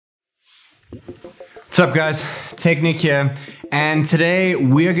What's up guys, Technic here, and today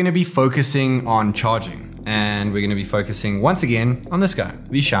we're going to be focusing on charging, and we're going to be focusing once again on this guy,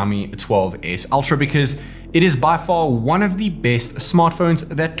 the Xiaomi 12S Ultra, because it is by far one of the best smartphones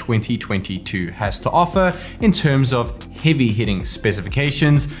that 2022 has to offer in terms of heavy hitting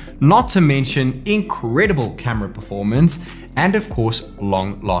specifications, not to mention incredible camera performance, and of course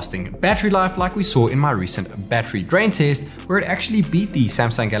long lasting battery life, like we saw in my recent battery drain test where it actually beat the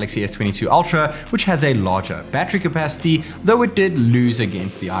Samsung Galaxy S22 Ultra, which has a larger battery capacity, though it did lose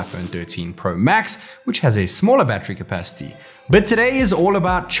against the iPhone 13 Pro Max, which has a smaller battery capacity. But today is all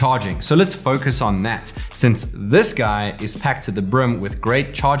about charging, so let's focus on that, since this guy is packed to the brim with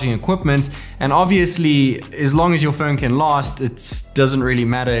great charging equipment, and obviously as long as your phone can last, it doesn't really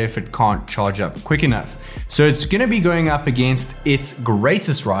matter if it can't charge up quick enough. So it's going to be going up against its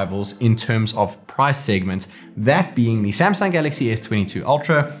greatest rivals in terms of price segments, that being the Samsung Galaxy S22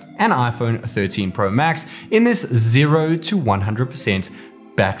 Ultra and iPhone 13 Pro Max in this 0 to 100%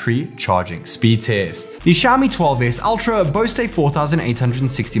 battery charging speed test. The Xiaomi 12S Ultra boasts a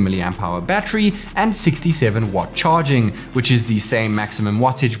 4860 mAh battery and 67 watt charging, which is the same maximum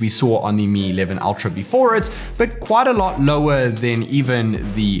wattage we saw on the Mi 11 Ultra before it, but quite a lot lower than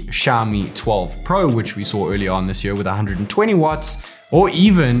even the Xiaomi 12 Pro, which we saw earlier on this year with 120 watts, or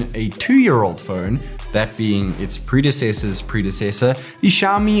even a 2-year-old phone, that being its predecessor's predecessor, the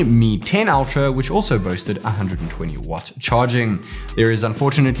Xiaomi Mi 10 Ultra, which also boasted 120 watt charging. There is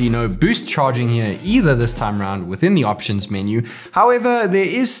unfortunately no boost charging here either this time around within the options menu. However, there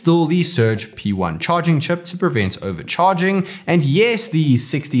is still the Surge P1 charging chip to prevent overcharging, and yes, the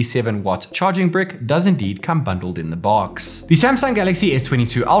 67 watt charging brick does indeed come bundled in the box. The Samsung Galaxy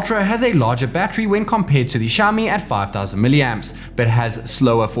S22 Ultra has a larger battery when compared to the Xiaomi at 5000 milliamps, but has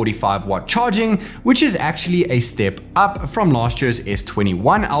slower 45 watt charging, which is actually a step up from last year's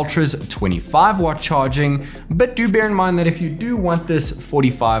S21 Ultra's 25 watt charging. But do bear in mind that if you do want this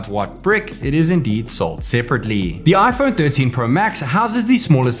 45 watt brick, it is indeed sold separately. The iPhone 13 Pro Max houses the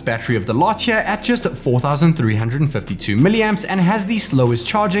smallest battery of the lot here at just 4352 milliamps and has the slowest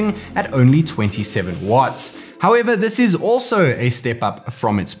charging at only 27 watts. However, this is also a step up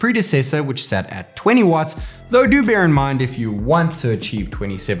from its predecessor, which sat at 20 watts, though do bear in mind if you want to achieve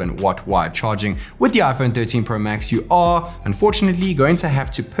 27 watt wide charging with the iPhone 13 Pro Max, you are unfortunately going to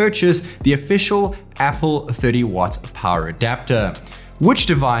have to purchase the official Apple 30 watt power adapter. Which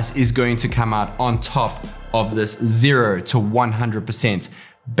device is going to come out on top of this 0 to 100%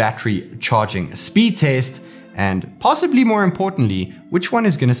 battery charging speed test? And possibly more importantly, which one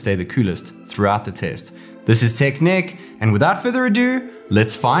is going to stay the coolest throughout the test? This is Technic, and without further ado,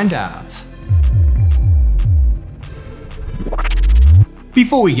 let's find out.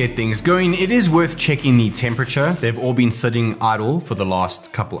 Before we get things going, it is worth checking the temperature. They've all been sitting idle for the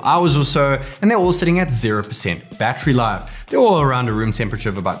last couple hours or so, and they're all sitting at 0% battery life. They're all around a room temperature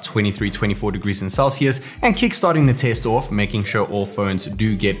of about 23-24 degrees in Celsius, and kickstarting the test off, making sure all phones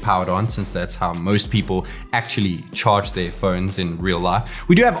do get powered on, since that's how most people actually charge their phones in real life.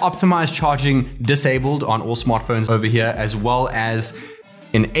 We do have optimized charging disabled on all smartphones over here, as well as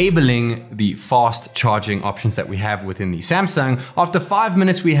enabling the fast charging options that we have within the Samsung. After 5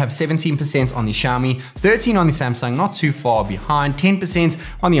 minutes, we have 17% on the Xiaomi, 13% on the Samsung, not too far behind, 10%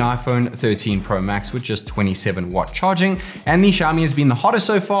 on the iPhone 13 Pro Max with just 27 watt charging. And the Xiaomi has been the hottest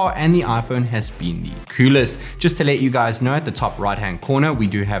so far, and the iPhone has been the coolest. Just to let you guys know, at the top right hand corner, we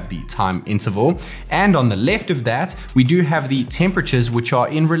do have the time interval. And on the left of that, we do have the temperatures, which are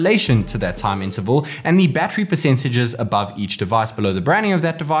in relation to that time interval, and the battery percentages above each device below the branding of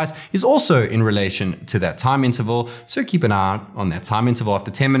that device is also in relation to that time interval. So keep an eye out on that time interval.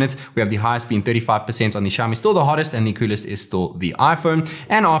 After 10 minutes, we have the highest being 35% on the Xiaomi, still the hottest, and the coolest is still the iPhone.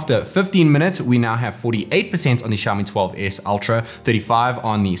 And after 15 minutes, we now have 48% on the Xiaomi 12S Ultra, 35%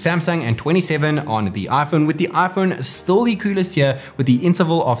 on the Samsung, and 27% on the iPhone, with the iPhone still the coolest here with the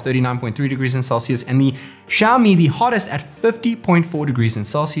interval of 39.3 degrees in Celsius, and the Xiaomi the hottest at 50.4 degrees in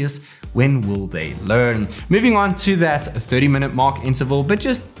Celsius. When will they learn? Moving on to that 30-minute mark interval, but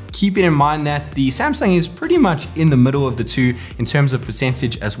just keeping in mind that the Samsung is pretty much in the middle of the two in terms of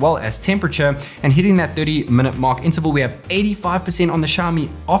percentage as well as temperature, and hitting that 30-minute mark interval, we have 85% on the Xiaomi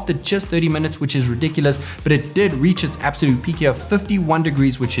after just 30 minutes, which is ridiculous, but it did reach its absolute peak here of 51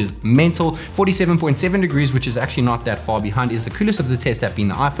 degrees, which is mental. 47.7 degrees, which is actually not that far behind, is the coolest of the test, that being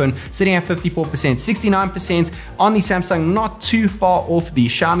the iPhone, sitting at 54%, 69% on the Samsung, not too far off the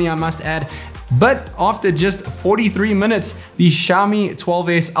Xiaomi, I must add. But after just 43 minutes, the Xiaomi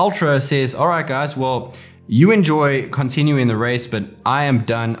 12S Ultra says, all right guys, well, you enjoy continuing the race, but I am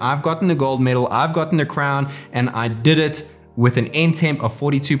done. I've gotten the gold medal, I've gotten the crown, and I did it with an end temp of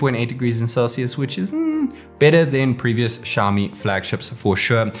 42.8 degrees Celsius, which is better than previous Xiaomi flagships for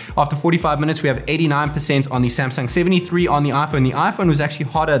sure. After 45 minutes, we have 89% on the Samsung, 73 on the iPhone. The iPhone was actually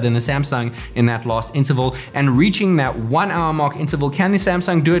hotter than the Samsung in that last interval, and reaching that 1 hour mark interval. Can the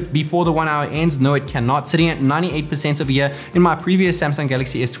Samsung do it before the 1 hour ends? No, it cannot. Sitting at 98% over here. In my previous Samsung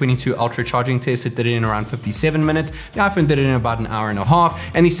Galaxy S22 Ultra charging test, it did it in around 57 minutes. The iPhone did it in about an hour and a half,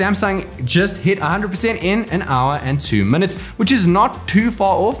 and the Samsung just hit 100% in an hour and 2 minutes, which is not too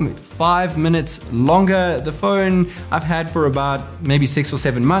far off. 5 minutes longer. The phone I've had for about maybe 6 or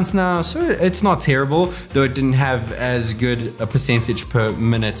 7 months now, so it's not terrible, though it didn't have as good a percentage per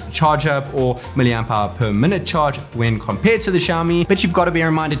minute charge up or milliamp hour per minute charge when compared to the Xiaomi. But you've got to bear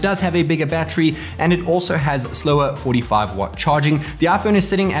in mind it does have a bigger battery, and it also has slower 45 watt charging. The iPhone is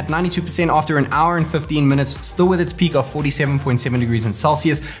sitting at 92% after an hour and 15 minutes, still with its peak of 47.7 degrees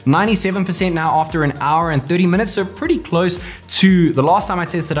Celsius, 97% now after an hour and 30 minutes, so pretty close to the last time I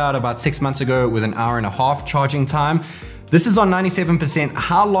tested out about 6 months ago with an hour and a half charging time. This is on 97%.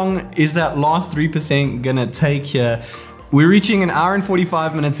 How long is that last 3% gonna take here? We're reaching an hour and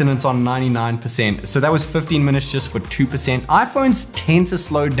 45 minutes and it's on 99%. So that was 15 minutes just for 2%. iPhones tend to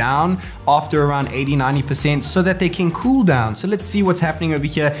slow down after around 80-90% so that they can cool down. So let's see what's happening over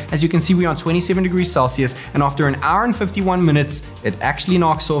here. As you can see, we're on 27 degrees Celsius, and after an hour and 51 minutes, it actually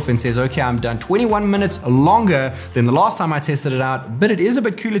knocks off and says, okay, I'm done. 21 minutes longer than the last time I tested it out, but it is a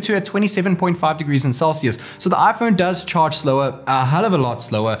bit cooler too at 27.5 degrees Celsius. So the iPhone does charge slower, a hell of a lot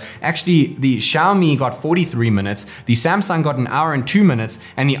slower. Actually, the Xiaomi got 43 minutes. The Samsung got an hour and 2 minutes,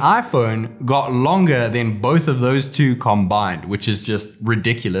 and the iPhone got longer than both of those two combined, which is just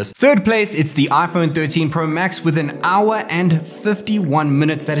ridiculous. Third place, it's the iPhone 13 Pro Max with an hour and 51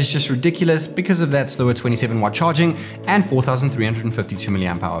 minutes. That is just ridiculous because of that slower 27 watt charging and 4,352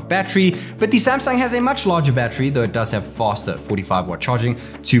 milliamp hour battery. But the Samsung has a much larger battery, though it does have faster 45 watt charging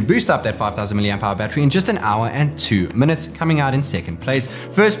to boost up that 5,000 milliamp hour battery in just an hour and 2 minutes, coming out in second place.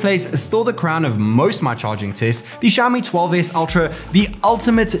 First place is still the crown of most of my charging tests, the Xiaomi 12S Ultra, the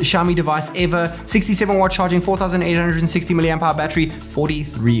ultimate Xiaomi device ever. 67 watt charging, 4,860 milliamp hour battery,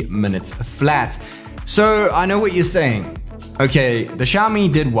 43 minutes flat. So I know what you're saying. Okay, the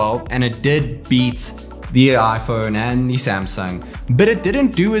Xiaomi did well and it did beat the iPhone and the Samsung, but it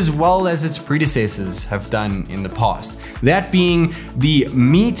didn't do as well as its predecessors have done in the past. That being the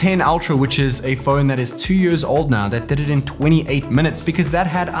Mi 10 Ultra, which is a phone that is 2 years old now, that did it in 28 minutes because that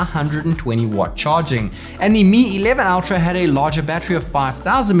had 120 watt charging. And the Mi 11 Ultra had a larger battery of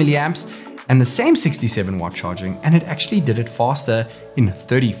 5,000 milliamps and the same 67 watt charging, and it actually did it faster in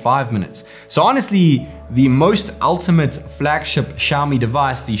 35 minutes. So honestly, the most ultimate flagship Xiaomi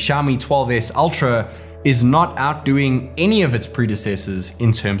device, the Xiaomi 12S Ultra, is not outdoing any of its predecessors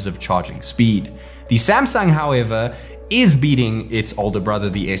in terms of charging speed. The Samsung, however, is beating its older brother,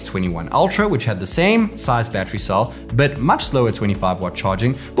 the S21 Ultra, which had the same size battery cell, but much slower 25 watt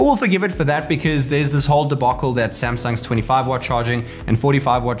charging. But we'll forgive it for that because there's this whole debacle that Samsung's 25 watt charging and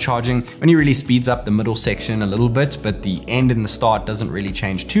 45 watt charging only really speeds up the middle section a little bit, but the end and the start doesn't really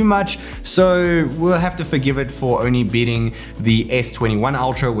change too much. So we'll have to forgive it for only beating the S21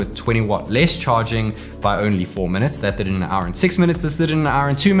 Ultra with 20 watt less charging by only 4 minutes. That did it in an hour and 6 minutes. This did it in an hour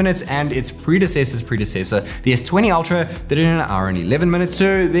and 2 minutes, and its predecessor's predecessor, the S20 Ultra, did it in an hour and 11 minutes.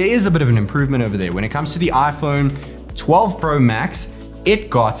 So there is a bit of an improvement over there. When it comes to the iPhone 12 Pro Max,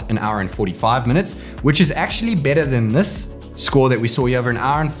 it got an hour and 45 minutes, which is actually better than this score that we saw here over an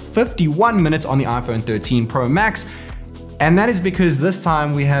hour and 51 minutes on the iPhone 13 Pro Max. And that is because this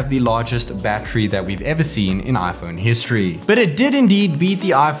time we have the largest battery that we've ever seen in iPhone history. But it did indeed beat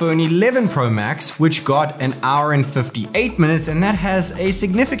the iPhone 11 Pro Max, which got an hour and 58 minutes, and that has a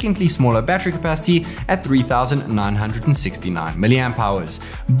significantly smaller battery capacity at 3,969 milliamp hours.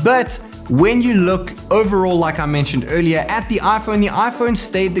 But when you look overall, like I mentioned earlier, at the iPhone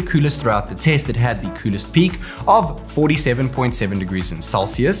stayed the coolest throughout the test. It had the coolest peak of 47.7 degrees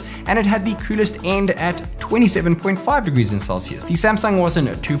Celsius, and it had the coolest end at 27.5 degrees Celsius. The Samsung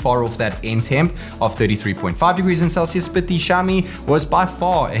wasn't too far off that end temp of 33.5 degrees Celsius, but the Xiaomi was by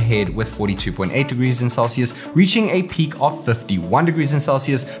far ahead with 42.8 degrees Celsius, reaching a peak of 51 degrees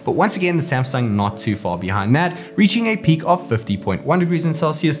Celsius. But once again, the Samsung not too far behind that, reaching a peak of 50.1 degrees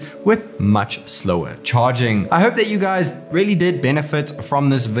Celsius with much slower charging. I hope that you guys really did benefit from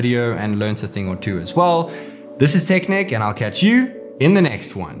this video and learned a thing or two as well. This is Technic, and I'll catch you in the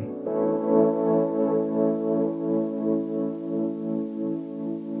next one.